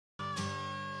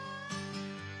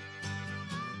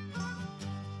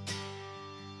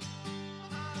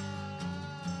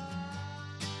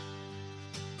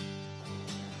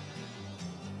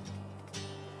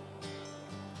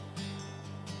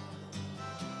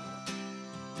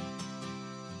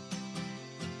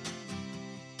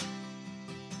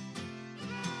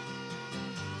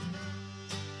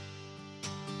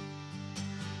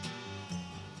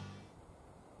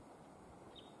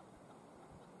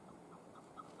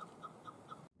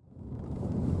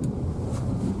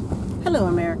Hello,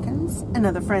 Americans and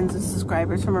other friends and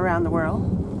subscribers from around the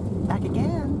world. Back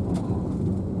again.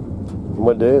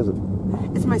 What day is it?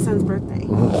 It's my son's birthday.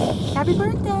 Happy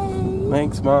birthday!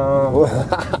 Thanks, Mom.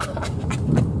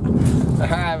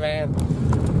 Alright, man.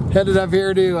 Headed up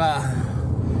here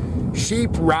to Sheep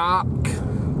Rock.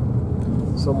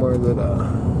 Somewhere that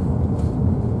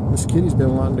this kitty's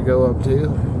been wanting to go up to.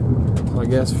 So I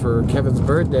guess for Kevin's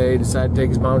birthday, he decided to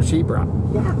take his mom to Sheep Rock.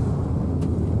 Yeah.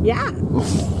 Yeah.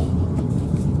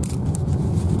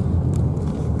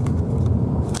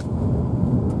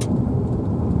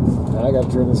 I gotta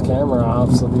turn this camera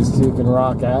off so these two can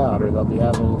rock out, or they'll be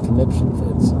having conniption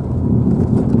fits.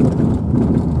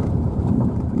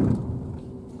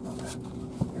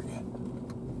 You're good.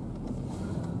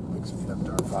 Big speed up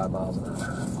to our 5 miles an hour.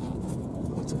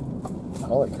 What's it?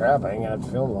 Holy crap, I ain't gonna have to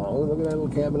film long. Oh, look at that little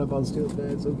cabin up on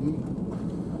Steelstead, it's so cute.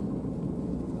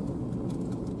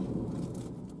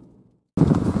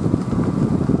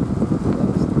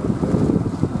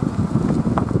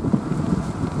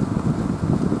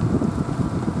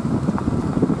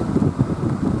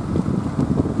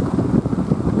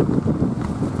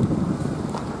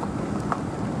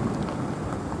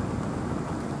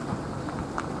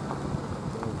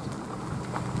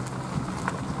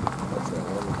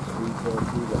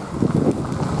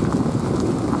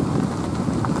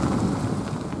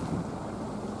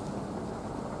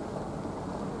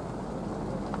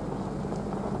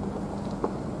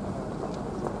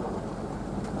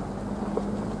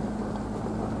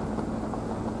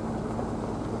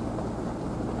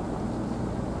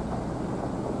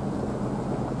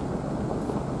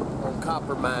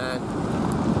 Copper mine.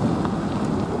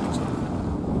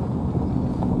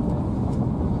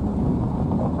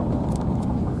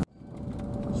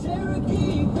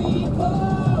 Cherokee people,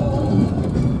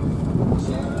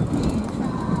 Cherokee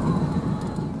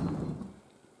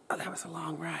Oh, that was a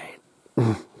long ride.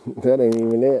 That ain't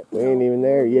even it. We ain't even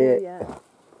there yet.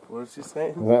 What was she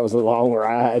saying? That was a long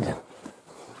ride.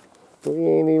 We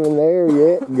ain't even there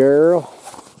yet, girl.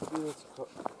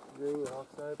 Green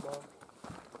outside, Mom.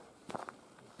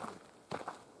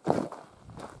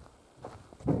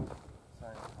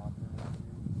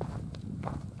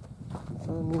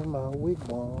 I'm in my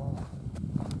wigwam.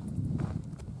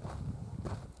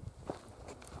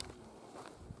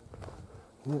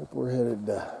 Yep, we're headed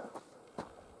to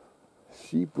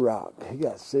Sheep Rock. He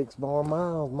got 6 more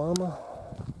miles, Mama.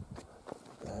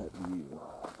 That view.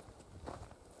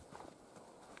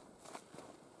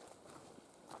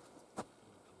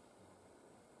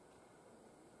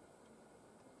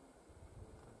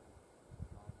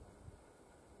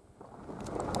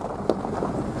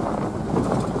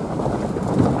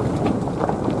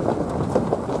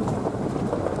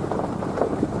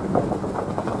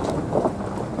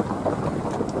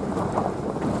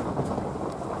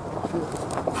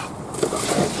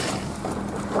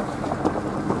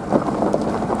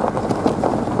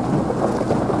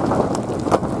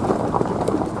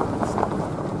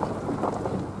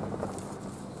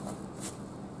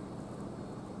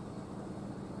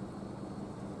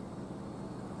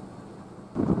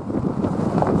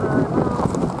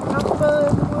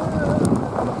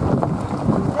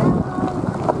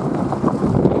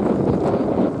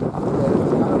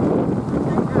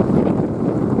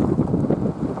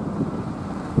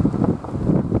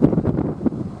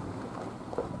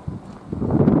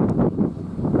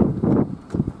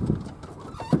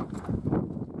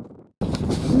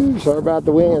 Sorry about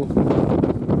the wind.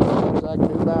 Looks like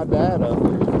too about that up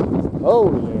here.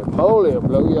 Holy moly, it'll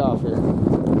blow you off here.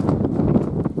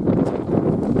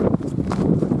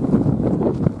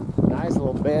 Nice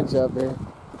little bench up here.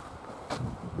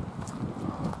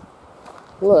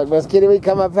 Look, Miss Kitty, we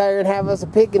come up here and have us a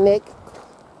picnic.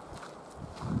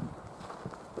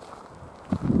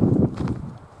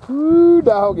 Ooh,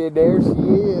 doggy, there she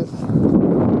is.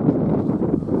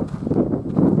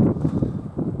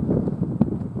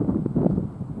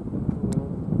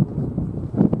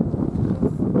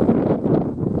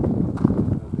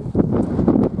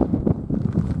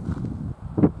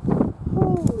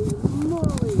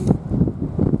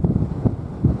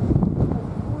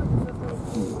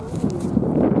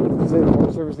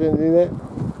 Didn't do that?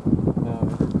 No.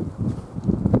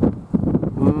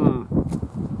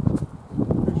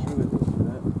 Pretty sure they didn't do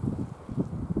that.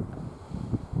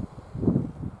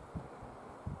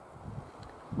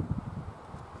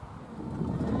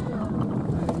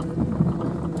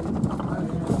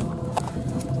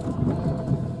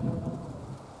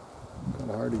 Kind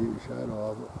of hard to get your shadow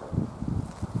off it.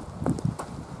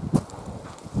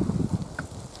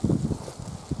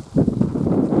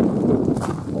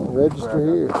 Register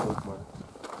here.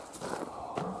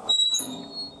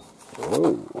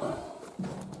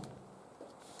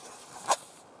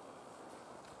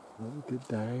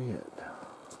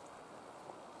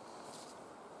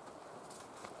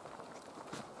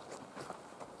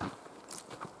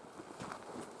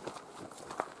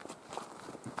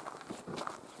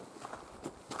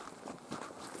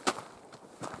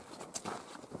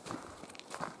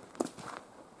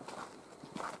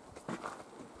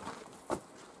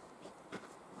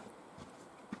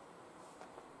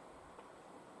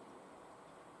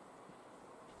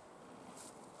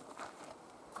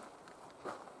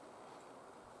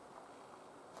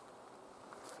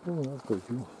 Oh, that's pretty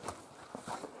cool.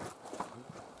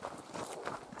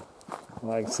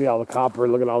 Well, I can see all the copper.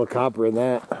 Look at all the copper in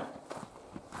that.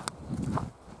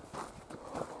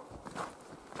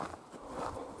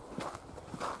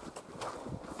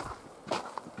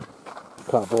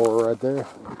 Copper ore right there.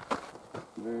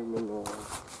 Very mineralized.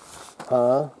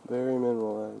 Huh? Very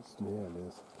mineralized. Yeah, it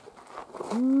is.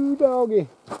 Ooh, doggy.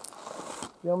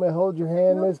 You want me to hold your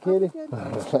hand, No, Miss Kitty? I'm good.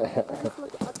 I'll just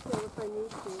look up there if I need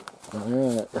to.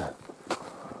 Alright.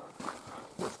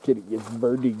 Miss Kitty gets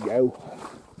vertigo.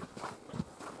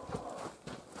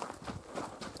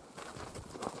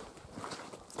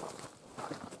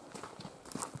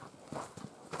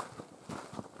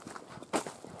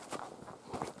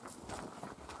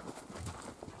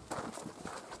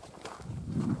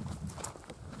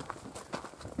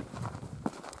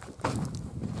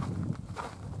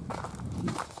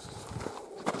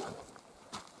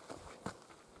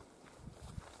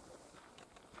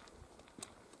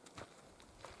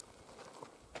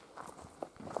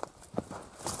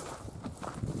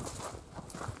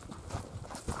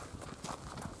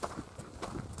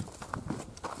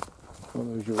 Well,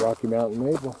 there's your Rocky Mountain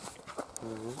maple.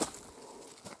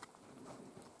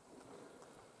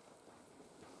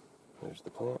 There's the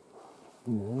plant.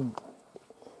 Mm-hmm.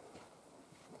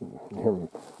 Your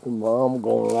mom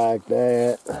gonna like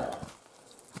that.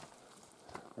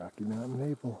 Rocky Mountain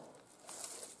maple.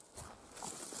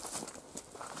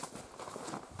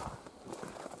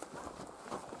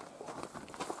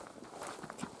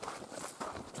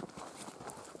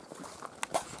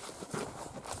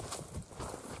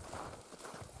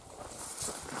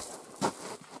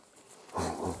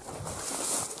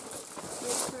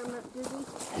 Make sure I'm not dizzy.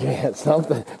 Yeah,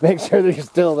 something. Make sure that you're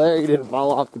still there. You didn't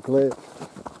fall off the cliff.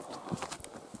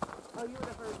 Oh, you would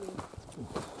have heard me.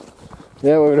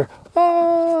 Yeah, we would have.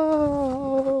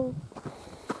 Oh!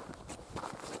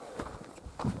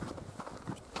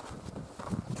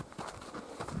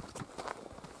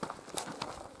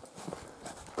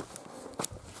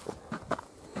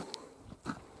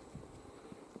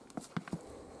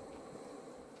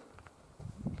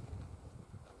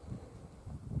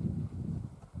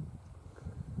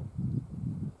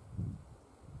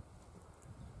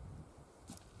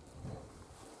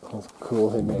 That's cool.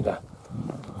 They made a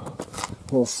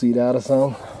little seat out of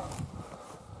some.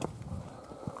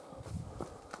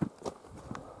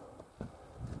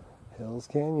 Hills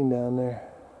Canyon down there.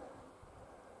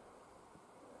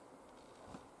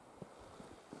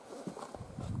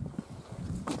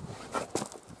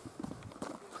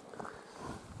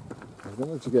 I'm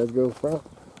gonna let you guys go front.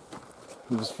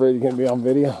 I'm just afraid you're gonna be on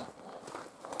video.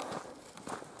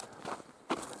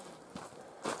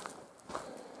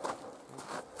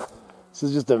 This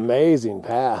is just an amazing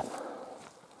path.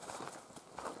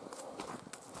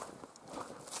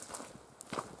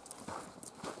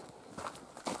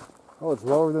 Oh, it's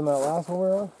lower than that last one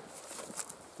we're on?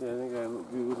 Yeah, I think I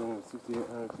googled and it's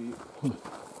 6,800 feet.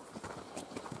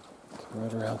 It's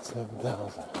right around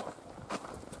 7,000.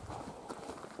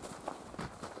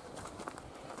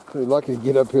 Pretty lucky to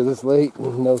get up here this late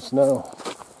with no snow.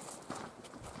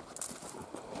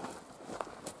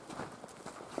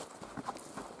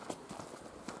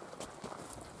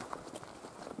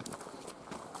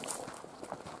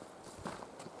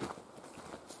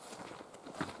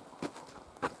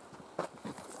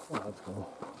 Oh, that's cool.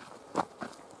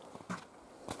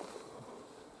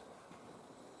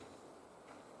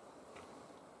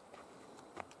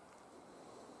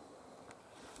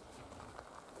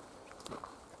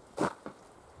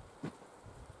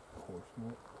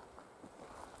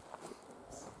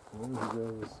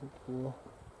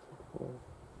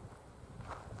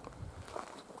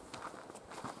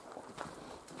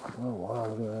 Oh wow,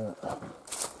 look at that.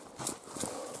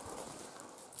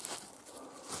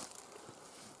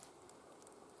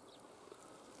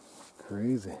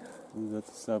 Crazy. Ooh, that's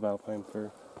a subalpine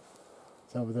fir.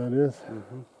 Is that what that is?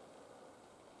 Mm-hmm.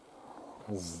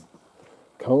 Those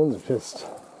cones are just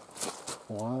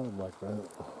wild like that.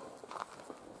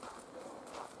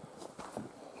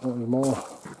 Oh, there's more.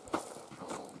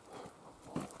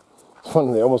 It's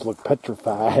funny, they almost look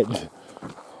petrified. The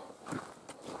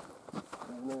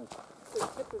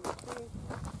tip of the tree.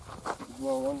 You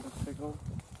want one to take home?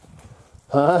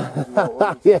 Huh? You want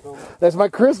one to Yeah, take home? that's my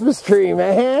Christmas tree,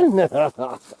 man.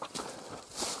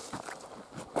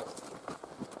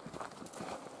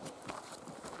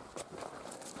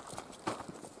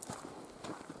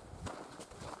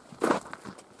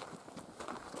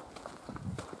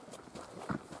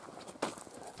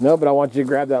 No, but I want you to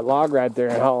grab that log right there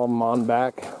and haul them on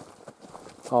back.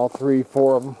 All 3,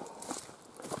 4 of them.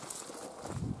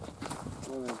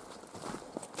 Well, then,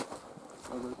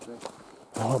 I'll go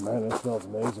smells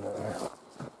amazing right here.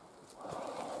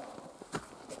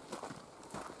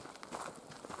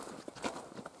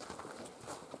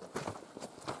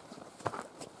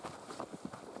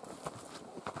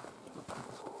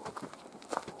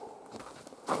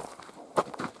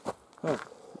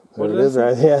 There it is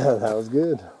right. Yeah, that was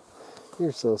good.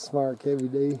 You're so smart,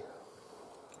 KVD.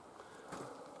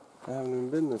 I haven't even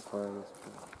been this far in this.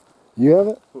 You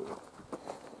haven't?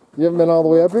 You haven't been all the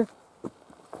way up here?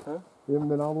 Huh? You haven't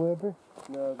been all the way up here?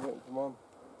 No, I was waiting for Mom.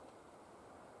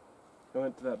 I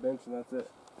went to that bench and that's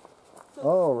it.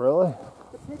 Oh, really?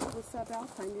 The picture was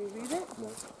subalpine. Do you read it? No.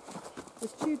 It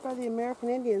was chewed by the American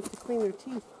Indians to clean their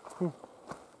teeth.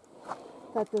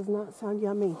 That does not sound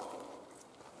yummy.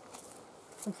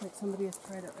 Looks like somebody has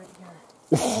tried it right here.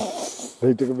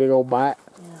 They took a big old bite.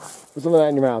 Yeah. Put some of that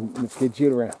in your mouth. Let's get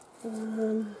you around.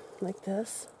 Like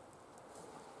this.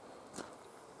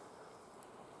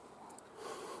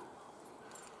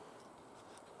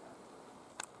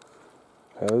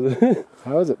 How is it?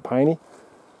 How is it? Piney?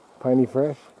 Piney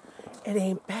fresh? It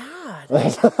ain't bad.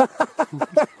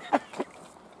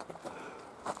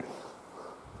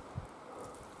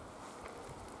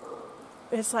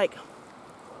 It's like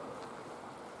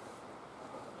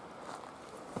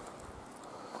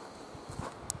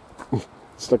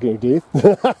stuck in your teeth?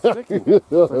 Sticky.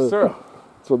 Like syrup.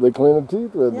 That's what they clean the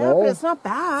teeth with, yeah, man. but it's not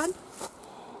bad.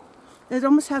 It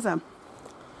almost has a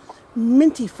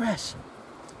minty fresh,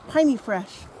 piney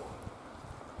fresh.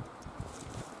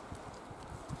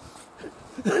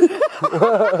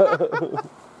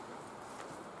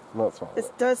 Not smart.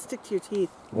 It does stick to your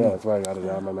teeth. Yeah, that's why I got it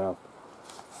out of my mouth.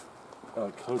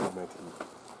 Coated my teeth.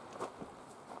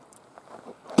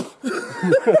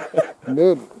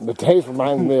 Dude, the taste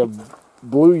reminds me of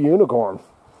Blue Unicorn.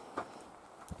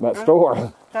 That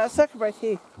store. That sucker my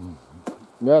teeth.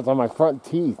 Yeah, it's on my front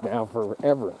teeth now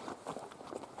forever.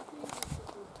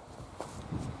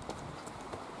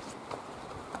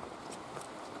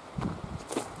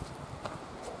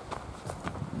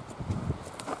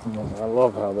 I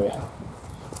love how they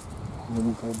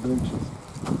make their benches.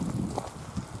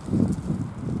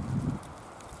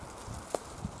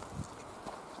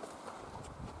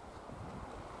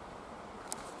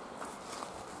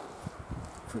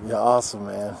 Pretty awesome,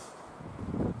 man.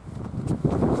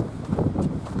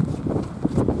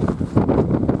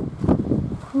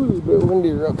 Ooh, a bit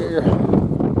windier up here.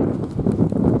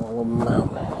 All of the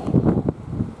mountain.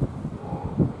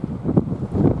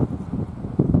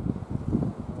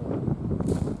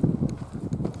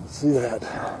 See that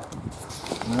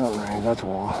mountain range? That's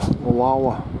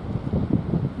Wawa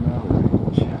mountain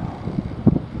range.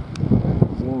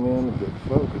 Zoom in and get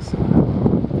focus on it.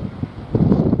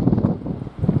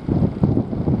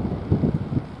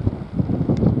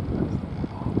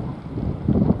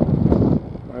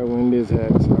 Wind is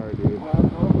heck, sorry dude.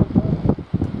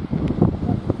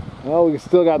 Oh, we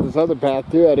still got this other path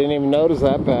too. I didn't even notice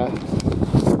that path.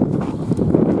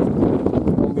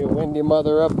 Gonna be a windy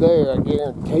mother up there, I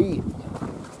guarantee it.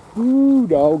 Ooh,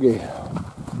 doggy.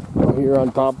 Well, you're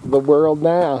on top of the world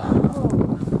now.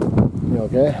 You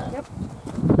okay? Yep.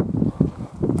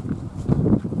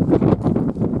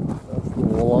 That's the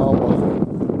Wawa.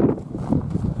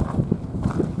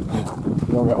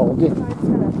 You want me to hold you?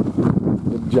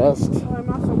 Just. Oh, I'm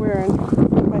also wearing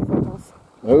bifocals.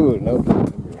 Oh, no.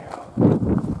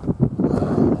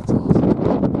 That's awesome.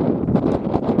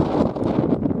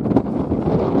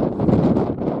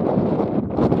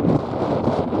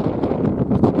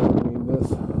 I mean, this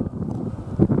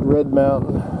red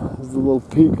mountain is the little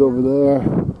peak over there.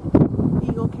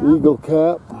 Eagle cap. Eagle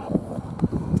Cap.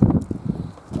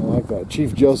 I like that.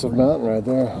 Chief Joseph Mountain right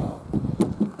there.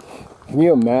 Can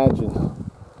you imagine?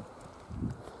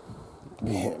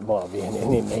 Being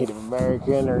any Native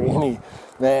American or any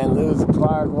Van Lewis,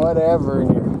 Clark, whatever,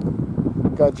 and you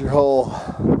got your whole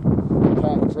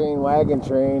pack train, wagon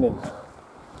train, and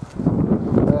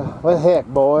what the heck,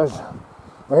 boys?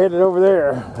 We're headed over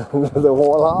there, the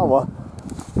Wawa.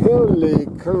 Holy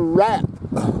crap!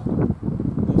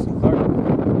 There's some Clark.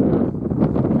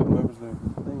 Remembers their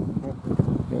thing.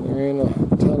 And there ain't a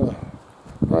ton of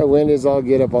probably wind is. I'll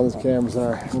get up on this camera.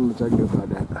 Sorry, how much I can do about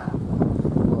that.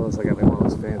 Unless I got me one of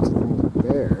those fancy things up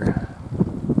there.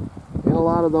 And a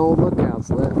lot of the old lookouts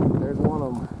left. There's one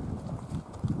of them.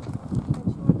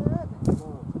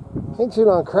 Ain't chewing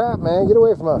on crap, man. Get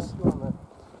away from us.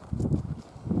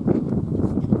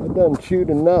 I done chewed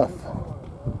enough.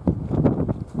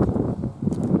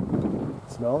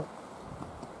 Smell it?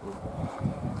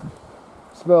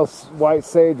 Smells white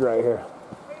sage right here. Are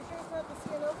you sure it's not the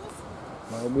skin of this?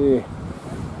 Might be.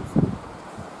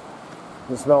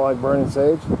 Does it smell like burning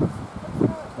sage?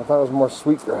 I thought thought it was more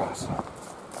sweetgrass.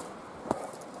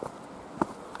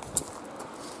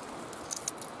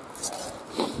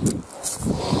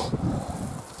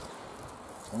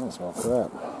 I don't smell crap.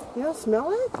 You don't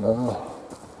smell it? No.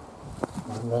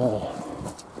 No.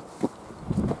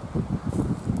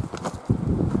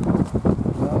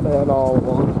 Not at all of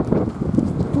them.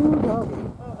 Ooh, doggy.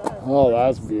 Oh,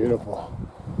 that's beautiful.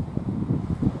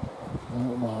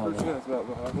 Pretty sure that's not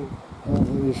mahogany.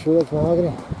 Are you sure that's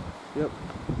mahogany? Yep.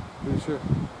 Pretty sure.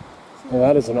 Yeah,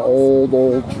 that is an old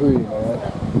tree, man.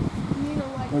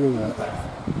 Look at that.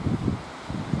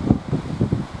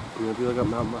 You know, if you look up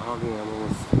Mountain Mahogany, I'm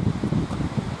almost...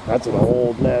 That's an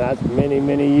old, man, that's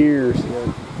many years.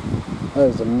 Yeah. That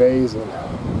is amazing.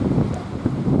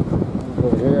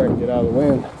 Over here, I can get out of the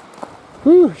wind.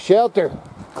 Whew, shelter.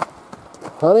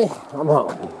 Honey, I'm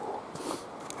home.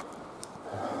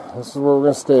 This is where we're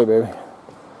going to stay, baby.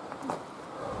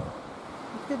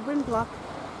 Good wind block.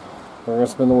 We're going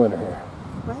to spend the winter here.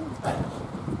 Right?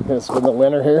 We're going to spend the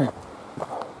winter here.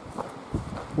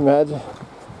 Imagine.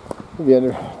 You get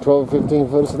under 12 or 15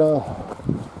 foot of snow.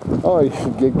 Oh, you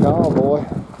get calm, boy.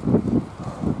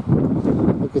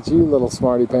 Look at you, little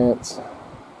smarty pants.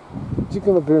 Did you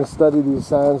come up here and study these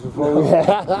signs before we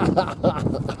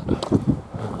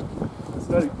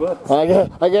Study books.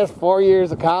 I guess 4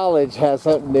 years of college has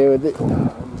something to do with it.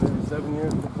 Maybe 7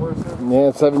 years at the Forest Service.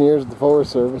 Yeah, 7 years at the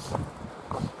Forest Service.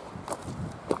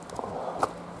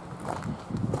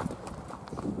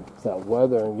 It's that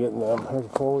weather and getting them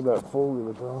forward that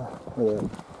four-wheeler, bro. Look at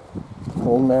that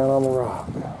old man on the rock.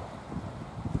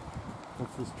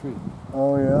 What's this tree?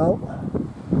 Oh, yeah.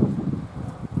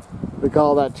 They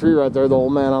call that tree right there the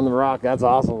old man on the rock. That's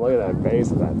awesome. Look at that base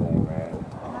of that thing, man.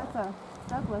 That's a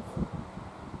Douglas.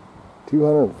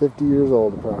 250 years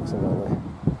old, approximately.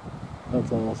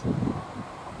 That's awesome.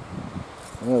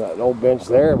 Yeah, that old bench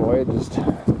there, boy, it just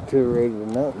deteriorated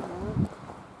to nothing.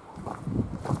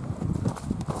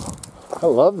 I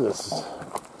love this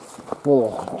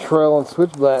little trail and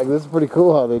switchback. This is pretty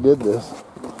cool how they did this.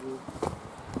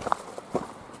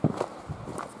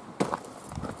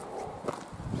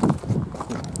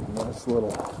 Nice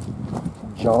little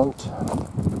jaunt.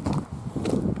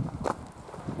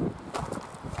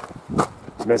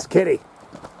 Miss Kitty,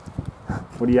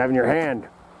 what do you have in your hand?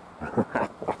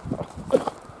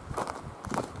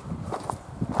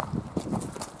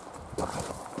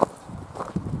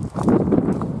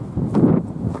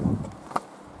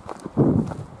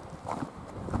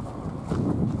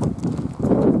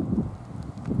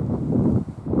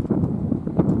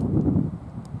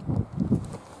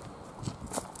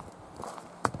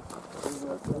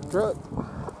 Truck.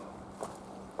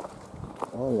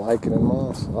 Oh, lichen and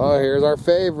moss. Oh, here's our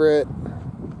favorite.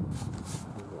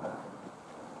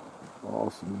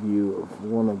 Awesome view of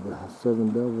one of the 7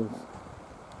 devils.